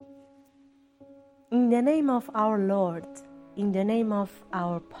the name of our Lord, in the name of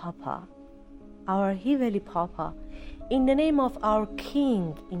our Papa, our Heavenly Papa, in the name of our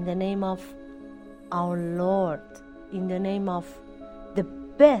King, in the name of our Lord, in the name of the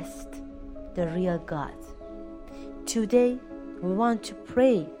best, the real God. Today, we want to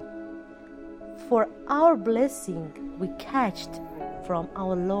pray for our blessing we catched from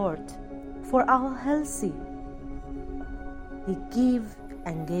our Lord, for our healthy. He give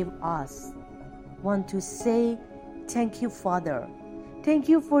and gave us. Want to say thank you, Father. Thank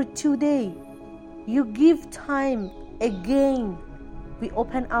you for today. You give time again. We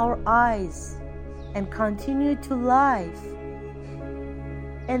open our eyes and continue to live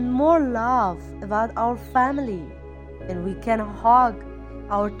and more love about our family, and we can hug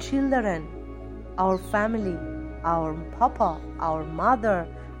our children, our family, our papa, our mother,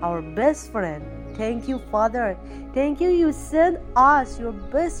 our best friend. Thank you, Father. Thank you. You sent us your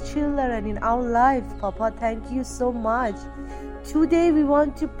best children in our life, Papa. Thank you so much. Today we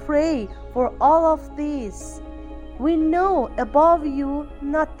want to pray for all of this. We know above you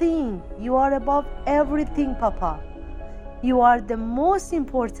nothing. You are above everything, Papa. You are the most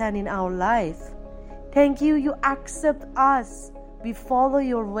important in our life. Thank you. You accept us. We follow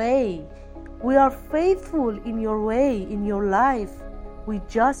your way. We are faithful in your way, in your life. We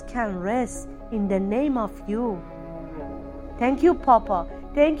just can rest in the name of you. Thank you, Papa.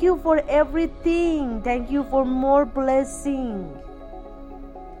 Thank you for everything. Thank you for more blessing.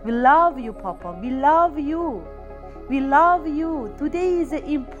 We love you, Papa. We love you. We love you. Today is an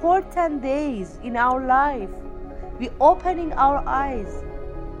important day in our life. We opening our eyes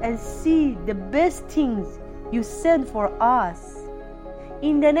and see the best things you sent for us.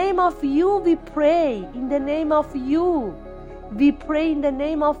 In the name of you we pray. In the name of you. We pray in the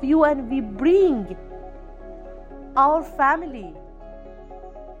name of you, and we bring our family,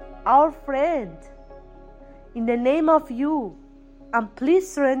 our friend, in the name of you. And please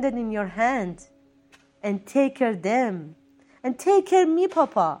surrender in your hand and take care of them. And take care of me,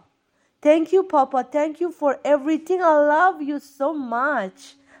 Papa. Thank you, Papa. Thank you for everything. I love you so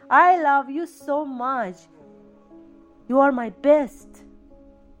much. I love you so much. You are my best.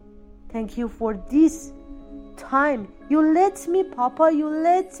 Thank you for this time. You let me, Papa. You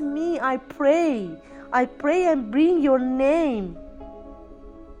let me. I pray and bring your name.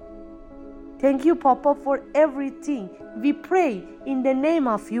 Thank you, Papa, for everything. We pray in the name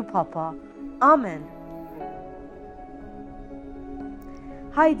of you, Papa. Amen.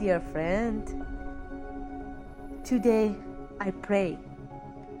 Hi, dear friend. Today I pray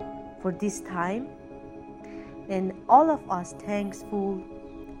for this time, and all of us thankful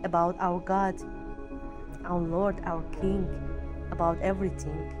about our God, our Lord, our King, about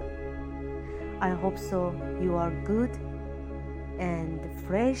everything. I hope so you are good and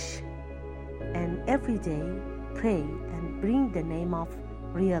fresh, and every day pray and bring the name of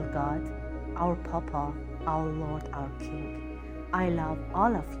real God, our Papa, our Lord, our King. I love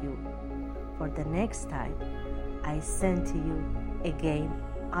all of you. For the next time, I send to you again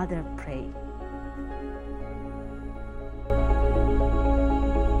other pray.